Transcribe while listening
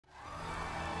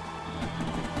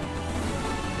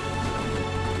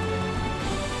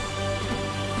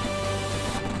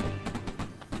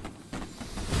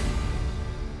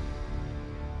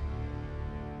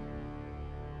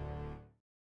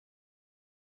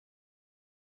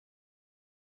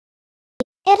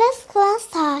It is class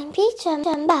time. Peach and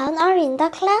Ben are in the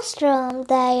classroom.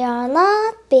 They are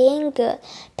not being good.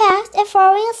 Peach is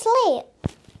falling asleep.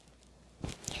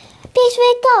 Peach,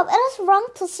 wake up. It is wrong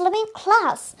to sleep in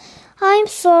class. I'm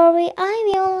sorry.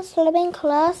 I will not sleep in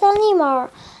class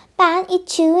anymore. Ben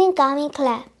is chewing gum in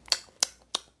class.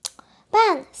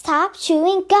 Ben, stop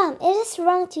chewing gum. It is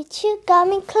wrong to chew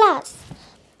gum in class.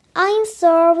 I'm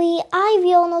sorry. I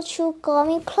will not chew gum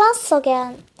in class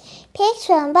again. Peach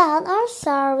and Ben are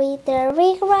sorry. They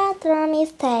regret their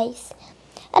mistakes.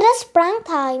 It is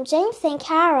springtime. James and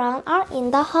Karen are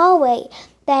in the hallway.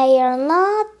 They are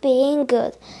not being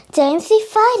good. James is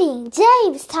fighting.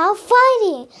 James, stop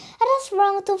fighting. It is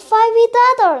wrong to fight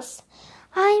with others.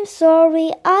 I'm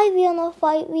sorry. I will not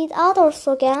fight with others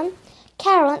again.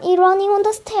 Karen is running on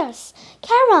the stairs.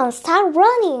 Karen, stop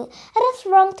running. It is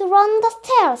wrong to run on the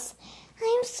stairs.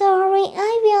 I'm sorry.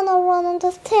 I will not run on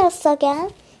the stairs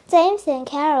again. James and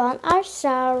Karen are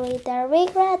sorry. They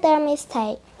regret their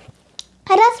mistake.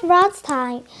 It is lunch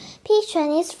time. Peach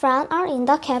and his friend are in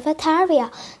the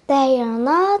cafeteria. They are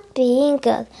not being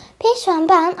good. Peach and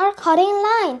Ben are cutting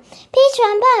line. Peach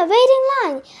and Ben wait in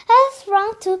line. It is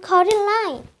wrong to cut in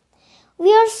line.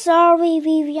 We are sorry.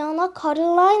 We will not cut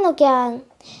in line again.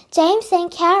 James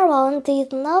and Karen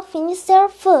did not finish their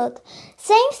food.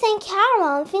 James and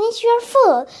Karen, finish your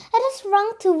food. It is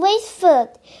wrong to waste food.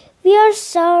 We are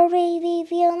sorry. We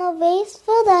will not waste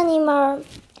food anymore.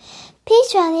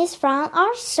 Peach and his friend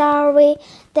are sorry.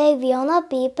 They will not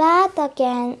be bad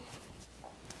again.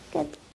 Good.